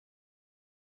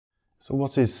So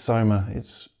what is soma?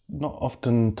 It's not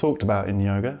often talked about in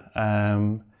yoga,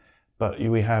 but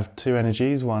we have two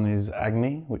energies. One is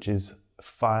Agni, which is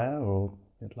fire, or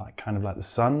kind of like the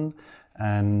sun,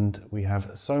 and we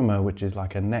have soma, which is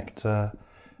like a nectar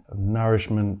of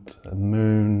nourishment, a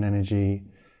moon energy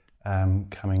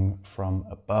coming from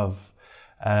above.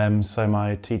 So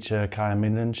my teacher Kaya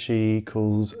Midland, she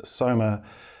calls soma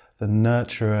the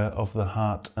nurturer of the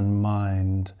heart and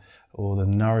mind, or the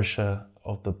nourisher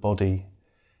of the body,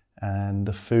 and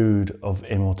the food of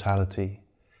immortality.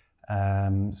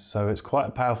 So it's quite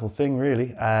a powerful thing,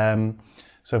 really.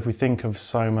 So if we think of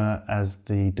soma as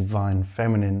the divine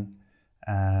feminine,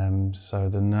 so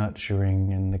the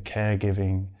nurturing and the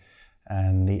caregiving,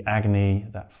 and the Agni,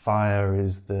 that fire,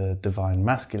 is the divine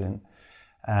masculine.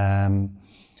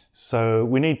 So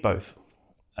we need both.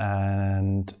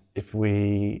 And if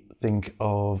we think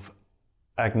of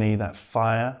Agni, that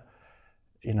fire,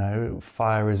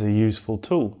 fire is a useful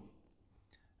tool.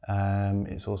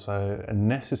 It's also a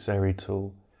necessary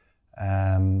tool.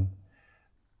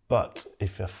 But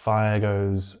if a fire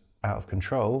goes out of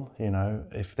control,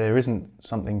 if there isn't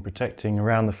something protecting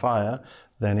around the fire,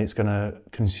 then it's going to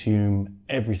consume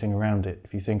everything around it.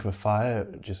 If you think of a fire,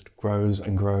 it just grows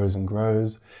and grows and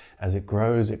grows. As it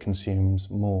grows, it consumes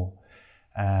more.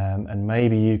 And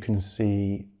maybe you can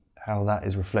see how that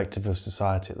is reflective of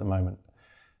society at the moment.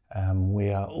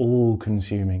 We are all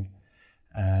consuming,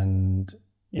 and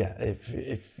if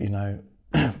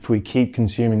if we keep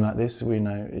consuming like this, we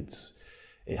know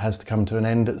it has to come to an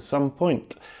end at some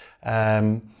point.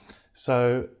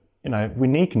 So we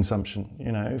need consumption.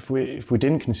 If we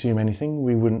didn't consume anything,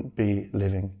 we wouldn't be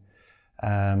living.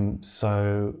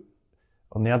 So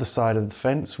on the other side of the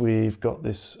fence, we've got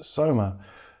this soma.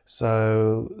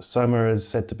 So soma is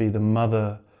said to be the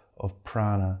mother of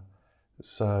prana.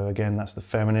 So again, that's the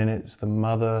feminine. It's the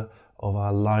mother of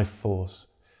our life force.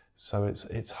 So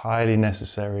it's highly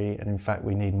necessary, and in fact,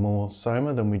 we need more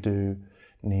soma than we do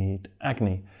need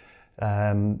Agni.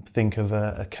 Think of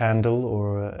a candle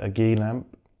or a ghee lamp,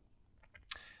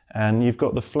 and you've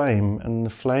got the flame, and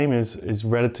the flame is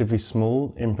relatively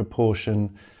small in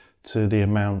proportion to the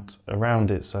amount around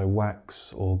it. So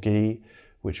wax or ghee,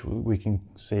 which we can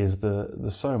see as the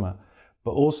soma.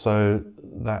 But also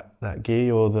that ghee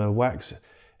or the wax,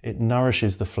 it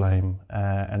nourishes the flame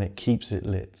and it keeps it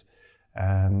lit.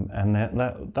 And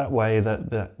that way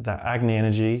that Agni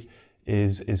energy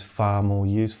is far more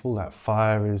useful. That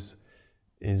fire is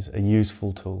a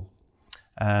useful tool.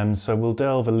 So we'll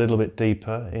delve a little bit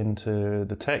deeper into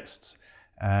the texts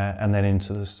and then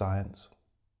into the science.